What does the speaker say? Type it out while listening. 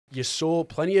you saw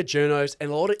plenty of journos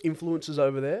and a lot of influencers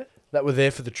over there that were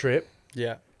there for the trip.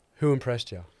 Yeah. Who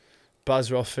impressed you? Buzz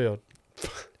Rothfield.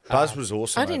 Buzz was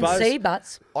awesome. I didn't Buzz- see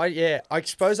Butts. I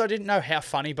suppose I didn't know how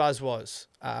funny Buzz was.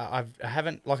 I've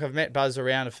met Buzz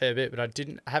around a fair bit, but I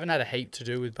haven't had a heap to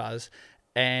do with Buzz,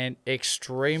 and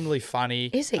extremely funny.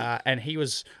 Is he? And he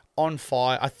was on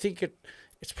fire. I think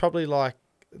it's probably like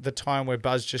the time where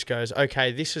Buzz just goes,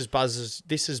 okay, this is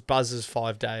Buzz's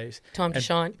 5 days. Time to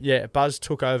shine. Yeah, Buzz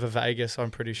took over Vegas,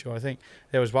 I'm pretty sure. I think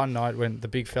there was one night when the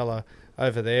big fella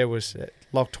over there was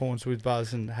locked horns with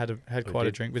Buzz and had quite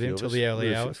a drink with him till the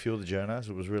early hours. A few of the journos.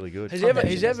 It was really good. Has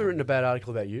he ever written a bad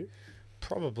article about you?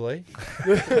 Probably.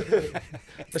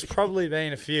 There's probably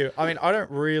been a few. I mean,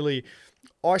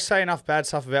 I say enough bad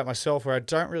stuff about myself where I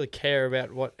don't really care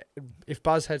about if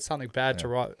Buzz had something bad to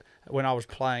write when I was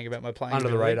playing about my playing Under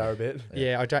the ability. radar a bit.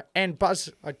 Yeah, I don't. And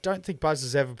Buzz, I don't think Buzz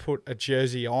has ever put a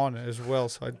jersey on as well,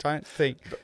 so I don't think